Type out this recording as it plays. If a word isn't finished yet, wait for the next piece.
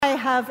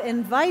have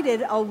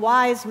invited a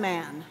wise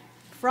man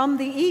from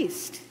the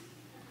East.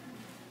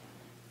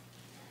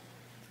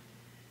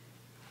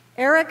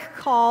 Eric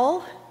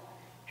Call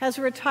has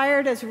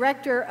retired as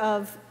rector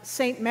of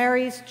St.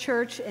 Mary's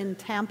Church in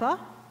Tampa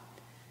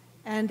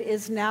and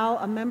is now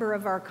a member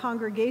of our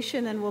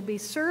congregation and will be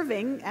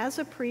serving as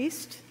a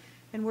priest,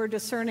 and we're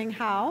discerning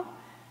how.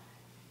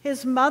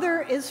 His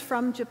mother is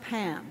from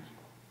Japan,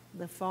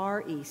 the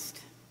Far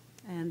East,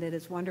 and it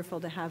is wonderful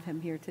to have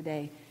him here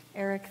today.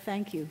 Eric,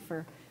 thank you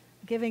for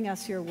giving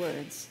us your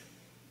words.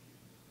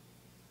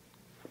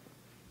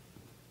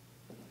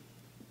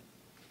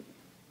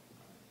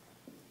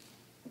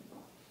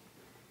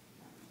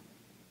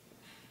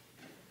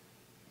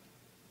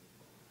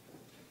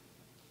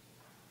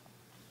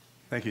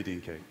 Thank you,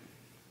 Dean Kate,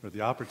 for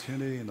the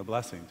opportunity and the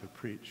blessing to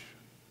preach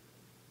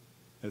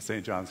at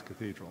St. John's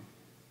Cathedral.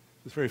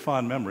 It's very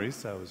fond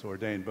memories. I was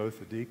ordained both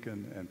a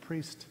deacon and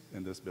priest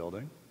in this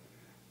building,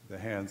 at the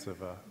hands of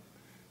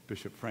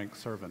Bishop Frank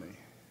Cerveny.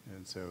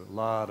 And so a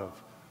lot of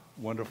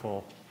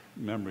wonderful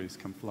memories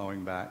come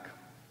flowing back.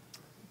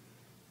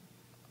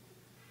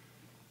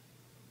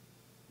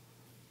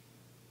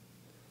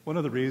 One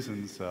of the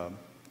reasons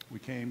we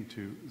came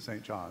to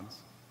St. John's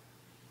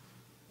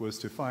was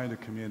to find a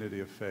community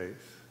of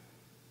faith,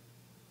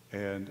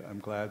 and I'm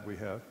glad we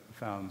have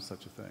found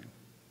such a thing.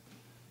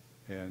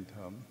 And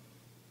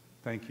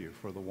thank you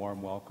for the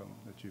warm welcome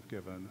that you've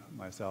given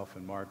myself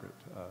and Margaret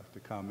to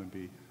come and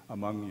be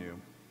among you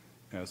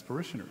as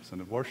parishioners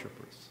and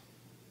worshipers.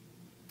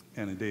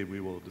 And indeed, we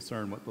will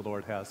discern what the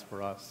Lord has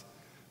for us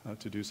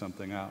to do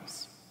something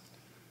else.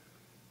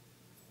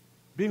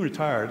 Being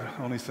retired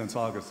only since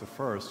August the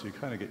 1st, you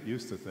kind of get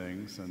used to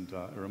things, and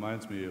it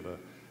reminds me of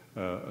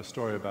a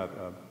story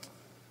about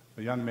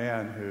a young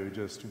man who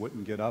just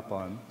wouldn't get up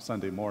on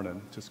Sunday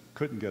morning, just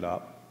couldn't get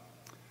up,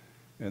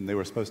 and they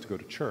were supposed to go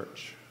to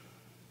church.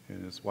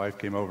 And his wife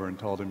came over and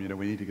told him, you know,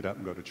 we need to get up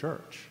and go to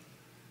church.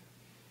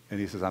 And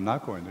he says, I'm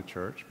not going to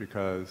church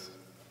because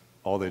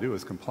all they do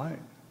is complain.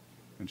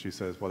 And she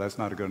says, well, that's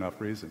not a good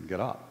enough reason. Get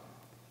up.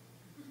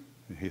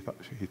 And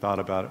he thought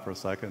about it for a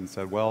second and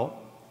said, well,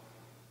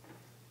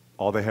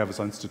 all they have is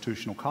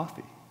institutional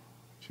coffee.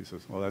 She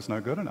says, well, that's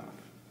not good enough.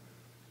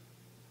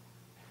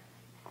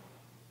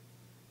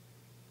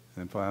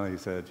 And finally he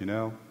said, you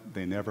know,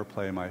 they never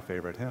play my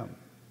favorite hymn.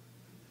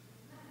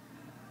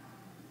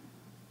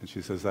 And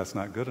she says, that's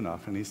not good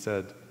enough. And he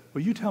said,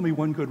 well, you tell me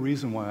one good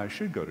reason why I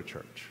should go to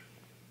church.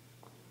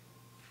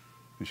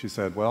 And she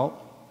said,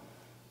 well,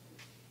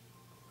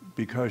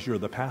 because you're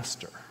the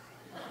pastor.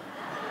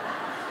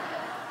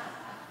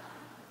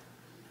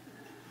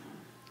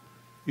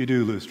 You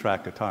do lose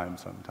track of time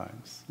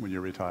sometimes when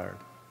you're retired.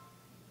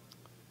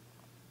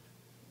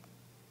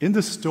 In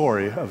the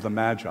story of the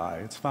Magi,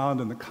 it's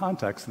found in the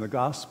context in the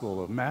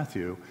Gospel of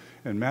Matthew,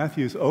 and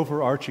Matthew's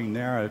overarching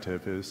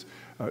narrative is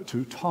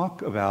to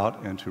talk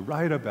about and to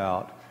write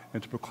about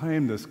and to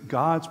proclaim this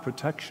God's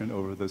protection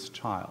over this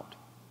child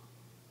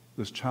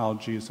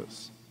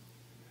Jesus.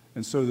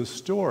 And so the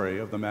story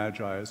of the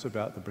Magi is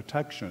about the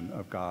protection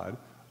of God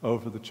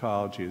over the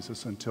child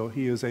Jesus until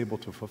he is able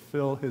to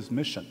fulfill his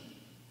mission.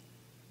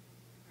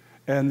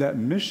 And that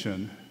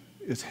mission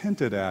is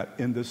hinted at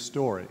in this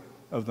story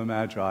of the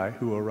Magi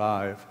who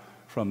arrive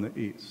from the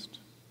east.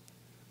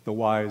 The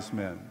wise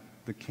men,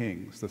 the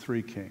kings, the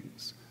three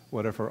kings,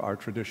 whatever our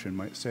tradition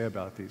might say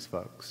about these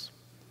folks.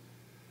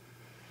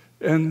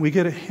 And we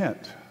get a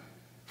hint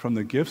from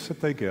the gifts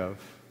that they give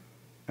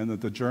and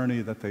the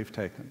journey that they've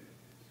taken.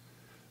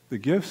 The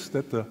gifts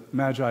that the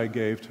Magi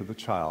gave to the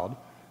child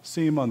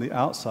seem on the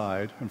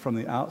outside, and from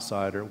the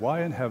outsider,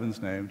 why in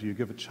heaven's name do you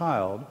give a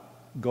child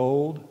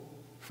gold,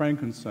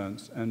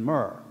 frankincense, and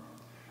myrrh?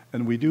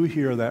 And we do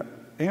hear that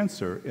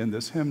answer in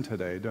this hymn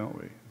today, don't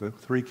we? The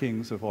Three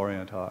Kings of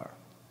Orient are.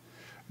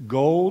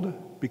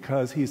 Gold,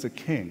 because he's a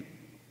king.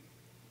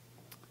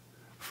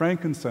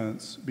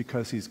 Frankincense,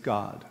 because he's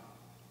God.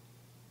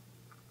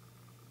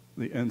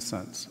 The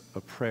incense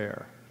of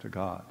prayer to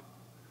God.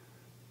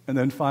 And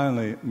then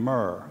finally,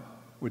 myrrh,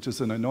 which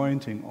is an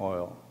anointing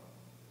oil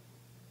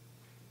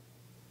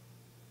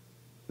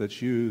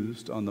that's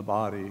used on the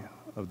body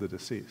of the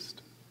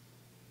deceased.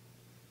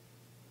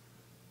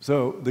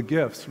 So the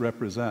gifts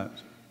represent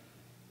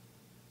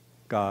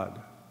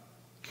God,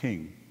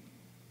 King,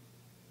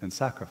 and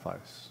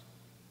sacrifice.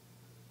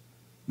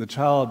 The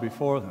child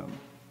before them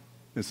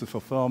is the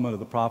fulfillment of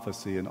the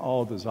prophecy and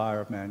all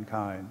desire of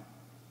mankind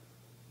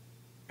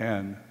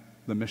and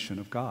the mission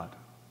of God.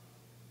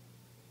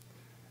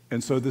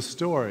 And so this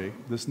story,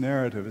 this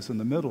narrative is in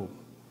the middle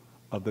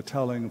of the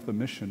telling of the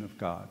mission of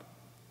God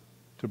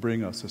to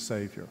bring us a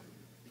Savior,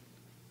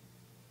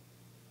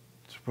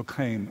 to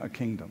proclaim a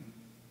kingdom,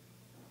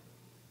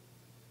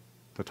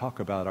 to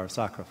talk about our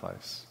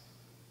sacrifice,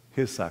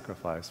 his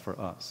sacrifice for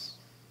us.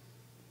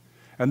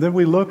 And then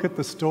we look at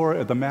the story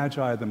of the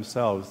Magi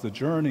themselves, the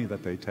journey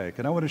that they take.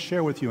 And I want to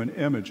share with you an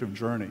image of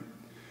journey.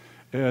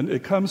 And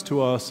it comes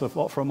to us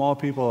from all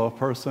people,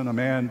 a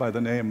man by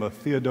the name of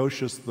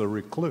Theodosius the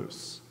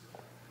Recluse.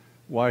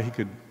 Why he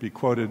could be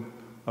quoted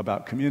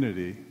about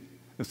community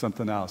is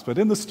something else. But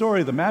in the story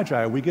of the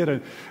Magi, we get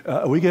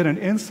an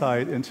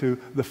insight into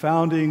the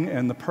founding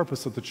and the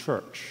purpose of the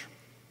church.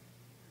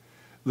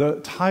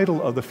 The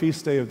title of the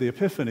feast day of the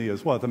Epiphany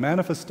is what? The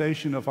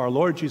manifestation of our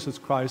Lord Jesus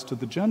Christ to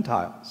the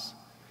Gentiles.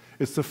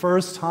 It's the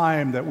first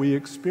time that we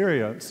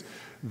experience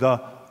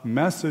the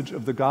message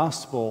of the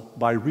gospel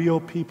by real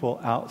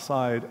people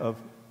outside of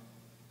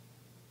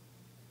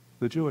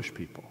the Jewish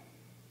people.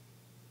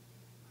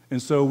 And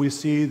so we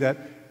see that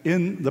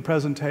in the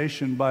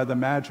presentation by the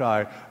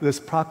Magi, this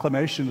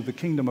proclamation of the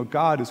kingdom of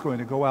God is going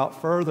to go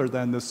out further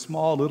than this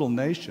small little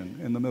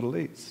nation in the Middle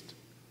East.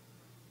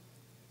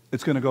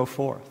 It's going to go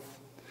forth.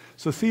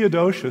 So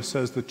Theodosius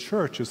says the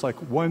church is like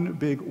one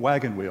big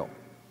wagon wheel.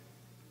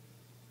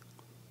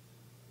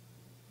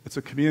 It's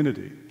a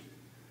community.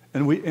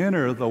 And we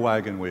enter the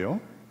wagon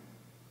wheel,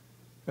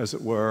 as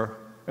it were,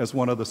 as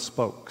one of the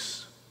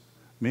spokes.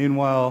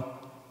 Meanwhile,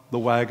 the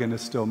wagon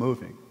is still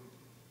moving.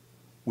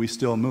 We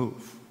still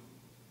move.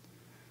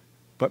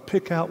 But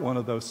pick out one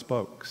of those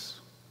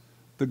spokes.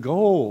 The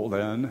goal,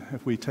 then,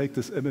 if we take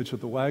this image of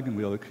the wagon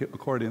wheel,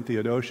 according to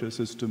Theodosius,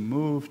 is to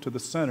move to the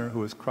center,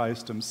 who is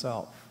Christ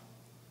himself.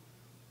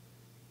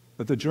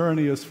 That the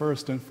journey is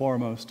first and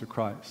foremost to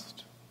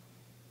Christ.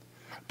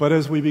 But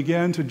as we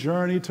begin to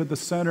journey to the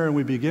center and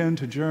we begin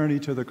to journey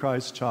to the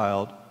Christ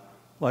child,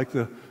 like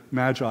the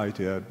Magi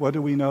did, what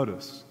do we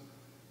notice?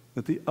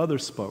 That the other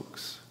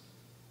spokes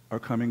are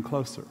coming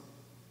closer.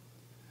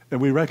 And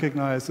we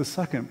recognize the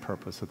second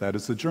purpose of that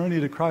is the journey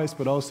to Christ,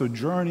 but also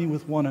journey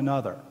with one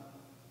another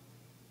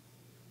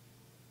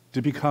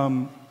to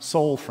become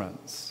soul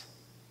friends,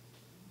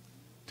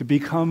 to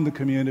become the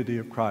community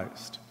of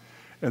Christ.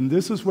 And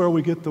this is where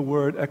we get the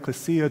word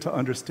ecclesia to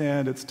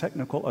understand its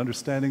technical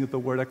understanding of the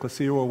word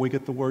ecclesia, where we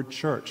get the word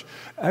church.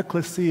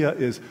 Ecclesia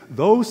is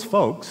those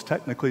folks,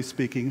 technically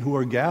speaking, who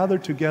are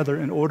gathered together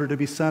in order to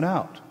be sent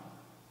out.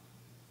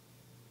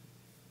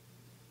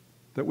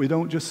 That we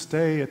don't just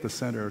stay at the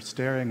center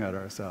staring at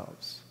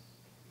ourselves.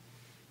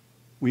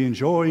 We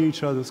enjoy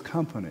each other's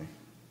company.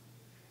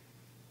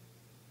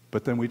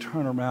 But then we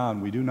turn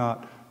around. We do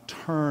not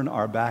turn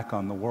our back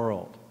on the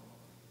world.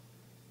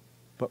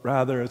 But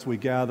rather, as we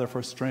gather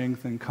for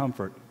strength and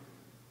comfort,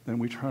 then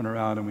we turn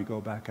around and we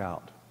go back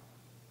out.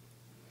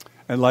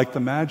 And like the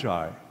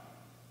Magi,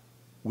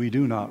 we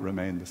do not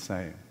remain the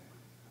same.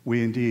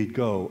 We indeed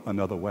go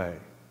another way,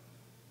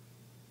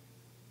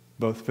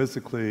 both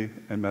physically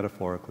and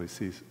metaphorically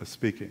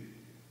speaking.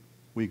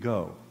 We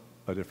go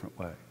a different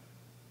way.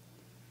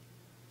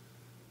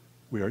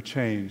 We are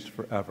changed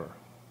forever,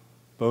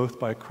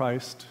 both by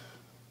Christ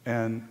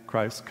and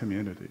Christ's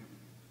community.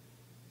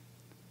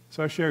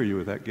 So I share you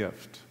with that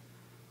gift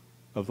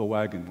of the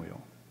wagon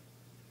wheel.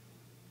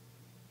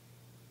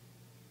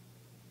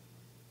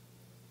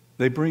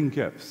 They bring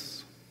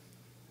gifts.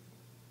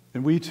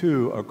 And we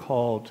too are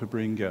called to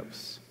bring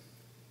gifts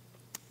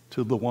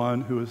to the one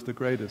who is the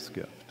greatest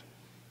gift.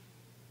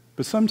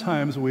 But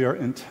sometimes we are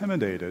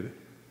intimidated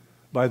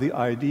by the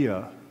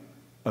idea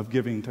of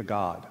giving to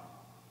God,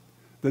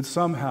 that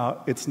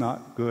somehow it's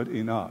not good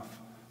enough.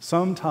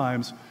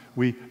 Sometimes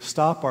we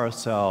stop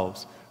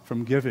ourselves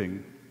from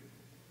giving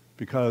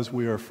because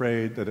we are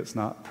afraid that it's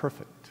not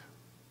perfect.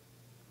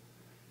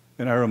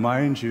 And I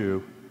remind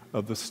you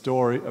of the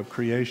story of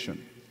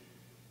creation,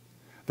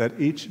 that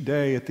each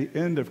day at the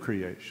end of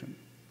creation,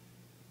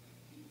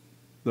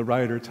 the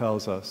writer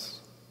tells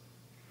us,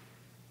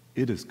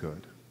 it is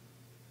good.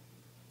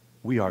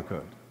 We are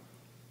good.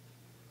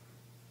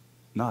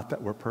 Not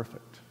that we're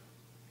perfect.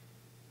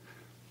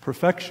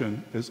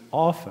 Perfection is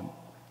often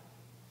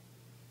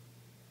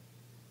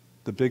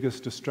the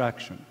biggest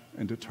distraction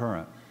and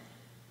deterrent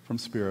from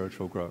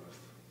spiritual growth.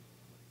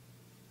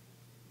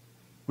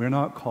 We're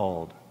not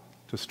called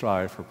to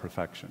strive for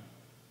perfection.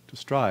 To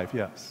strive,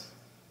 yes.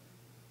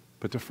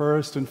 But to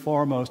first and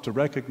foremost to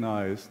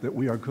recognize that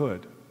we are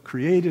good,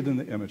 created in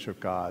the image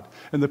of God.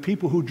 And the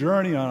people who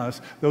journey on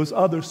us, those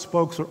other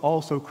spokes, are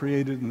also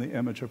created in the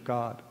image of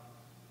God.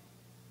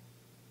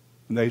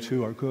 And they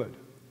too are good.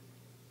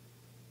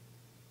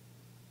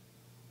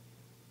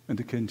 And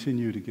to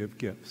continue to give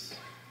gifts,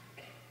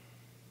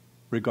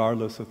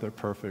 regardless if they're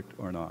perfect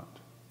or not.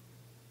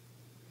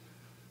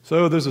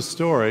 So there's a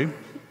story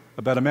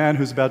about a man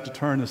who's about to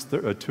turn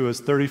to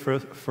his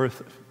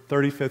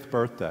 35th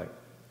birthday.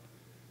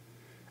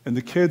 And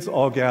the kids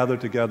all gather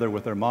together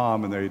with their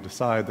mom and they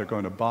decide they're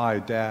going to buy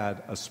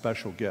Dad a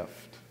special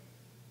gift.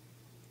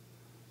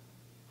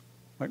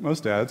 Like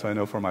most dads, I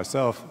know for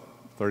myself,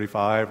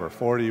 35 or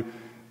 40,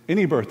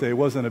 any birthday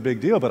wasn't a big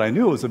deal, but I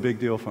knew it was a big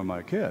deal for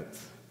my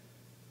kids.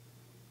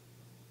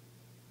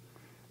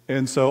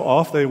 And so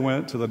off they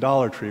went to the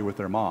Dollar Tree with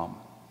their mom.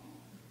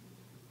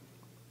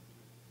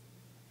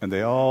 And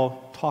they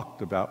all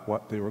talked about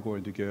what they were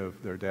going to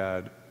give their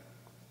dad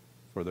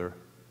for their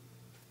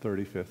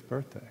 35th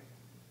birthday.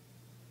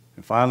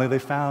 And finally they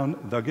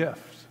found the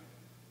gift.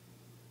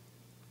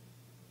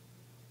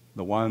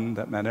 The one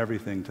that meant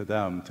everything to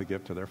them to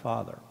give to their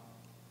father.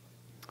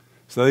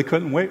 So they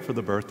couldn't wait for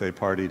the birthday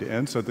party to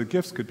end so the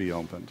gifts could be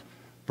opened.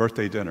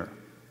 Birthday dinner.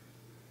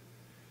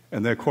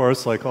 And then, of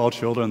course, like all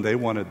children, they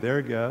wanted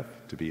their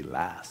gift to be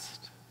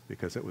last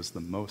because it was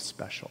the most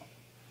special.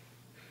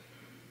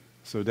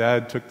 So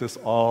Dad took this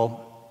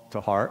all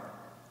to heart,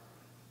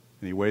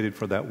 and he waited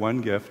for that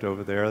one gift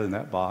over there in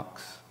that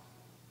box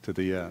to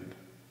the end.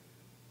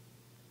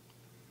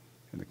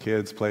 And the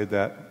kids played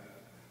that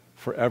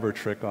forever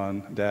trick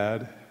on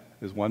Dad.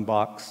 There's one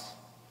box.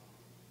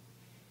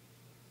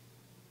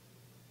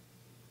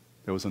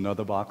 There was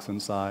another box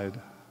inside,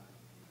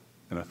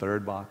 and a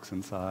third box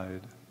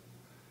inside.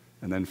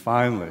 And then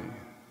finally,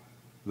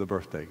 the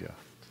birthday gift.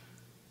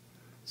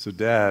 So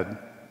Dad,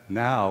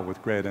 now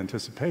with great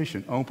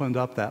anticipation, opened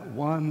up that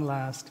one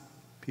last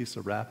piece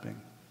of wrapping.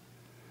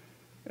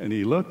 And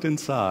he looked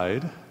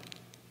inside, and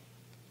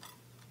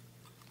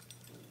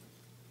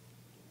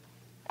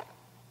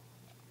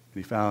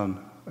he found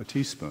a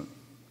teaspoon.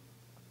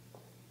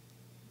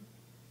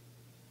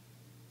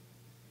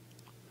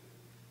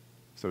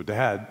 So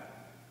Dad,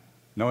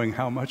 knowing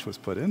how much was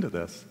put into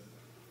this,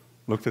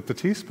 looked at the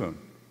teaspoon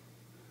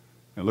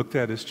and looked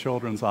at his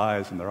children's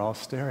eyes, and they're all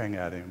staring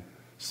at him,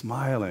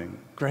 smiling,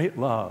 great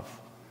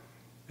love.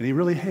 And he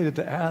really hated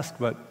to ask,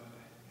 but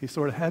he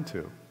sort of had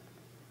to.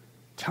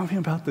 Tell me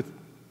about the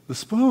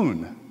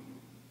spoon.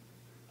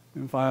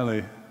 And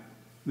finally,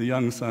 the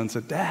young son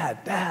said,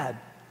 Dad,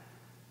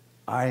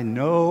 I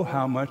know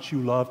how much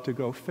you love to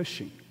go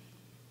fishing,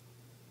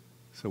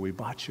 so we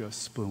bought you a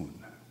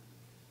spoon.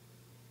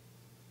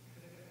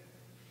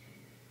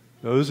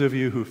 Those of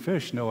you who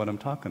fish know what I'm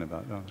talking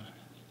about, don't you?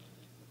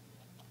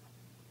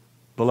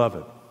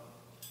 Beloved,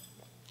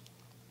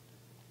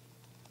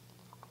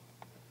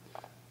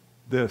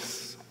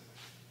 this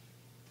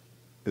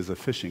is a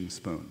fishing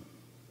spoon.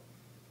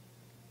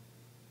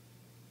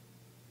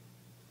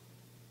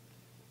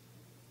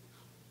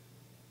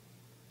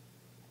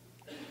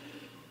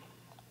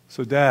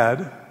 So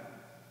Dad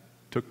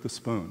took the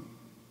spoon,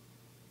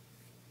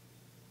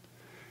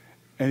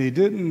 and he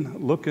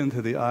didn't look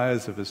into the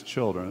eyes of his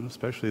children,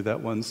 especially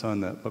that one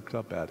son that looked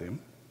up at him,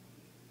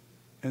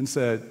 and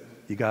said,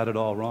 "You got it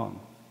all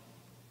wrong.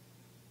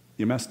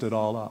 You messed it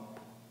all up."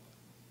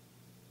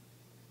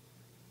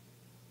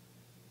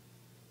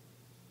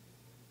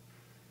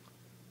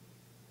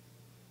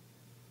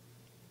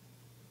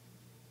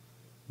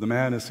 The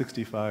man is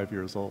 65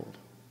 years old,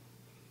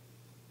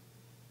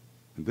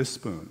 and this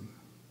spoon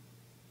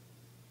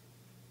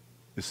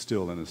is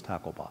still in his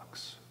tackle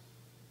box.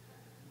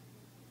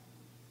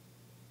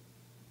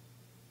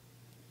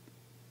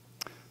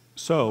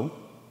 So,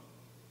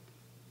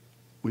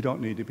 we don't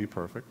need to be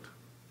perfect.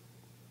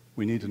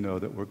 We need to know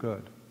that we're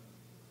good,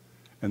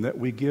 and that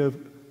we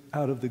give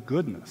out of the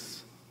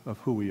goodness of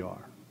who we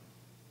are,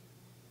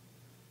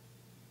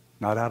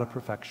 not out of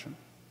perfection.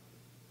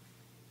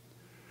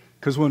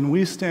 Because when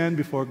we stand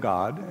before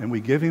God and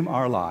we give Him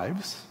our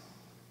lives,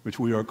 which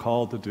we are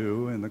called to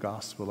do in the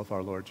gospel of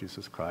our Lord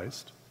Jesus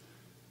Christ,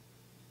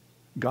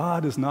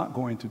 God is not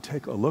going to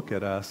take a look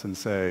at us and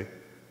say,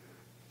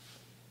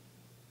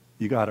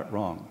 "You got it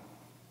wrong.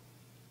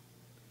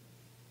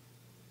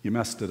 You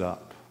messed it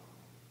up."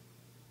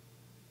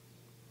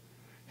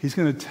 He's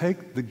going to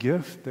take the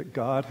gift that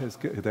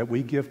that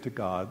we give to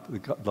God,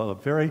 the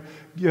very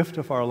gift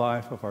of our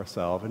life, of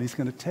ourselves, and He's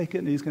going to take it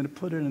and He's going to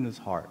put it in His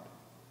heart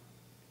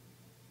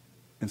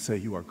and say,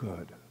 "You are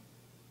good.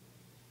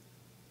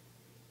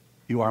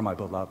 You are my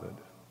beloved.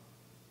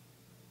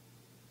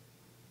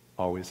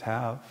 Always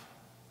have,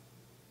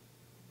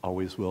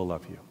 always will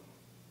love you.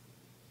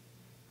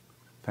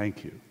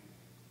 Thank you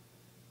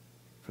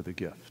for the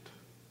gift."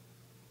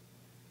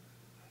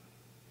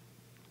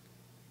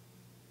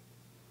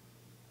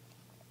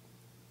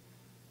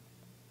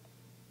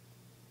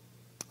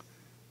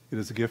 It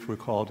is a gift we're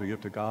called to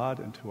give to God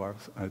and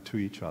to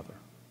each other.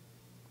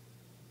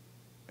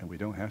 And we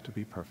don't have to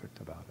be perfect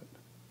about it.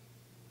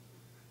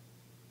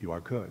 You are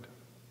good.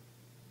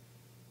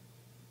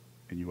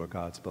 And you are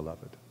God's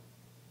beloved.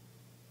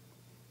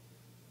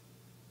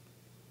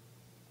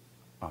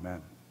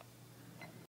 Amen.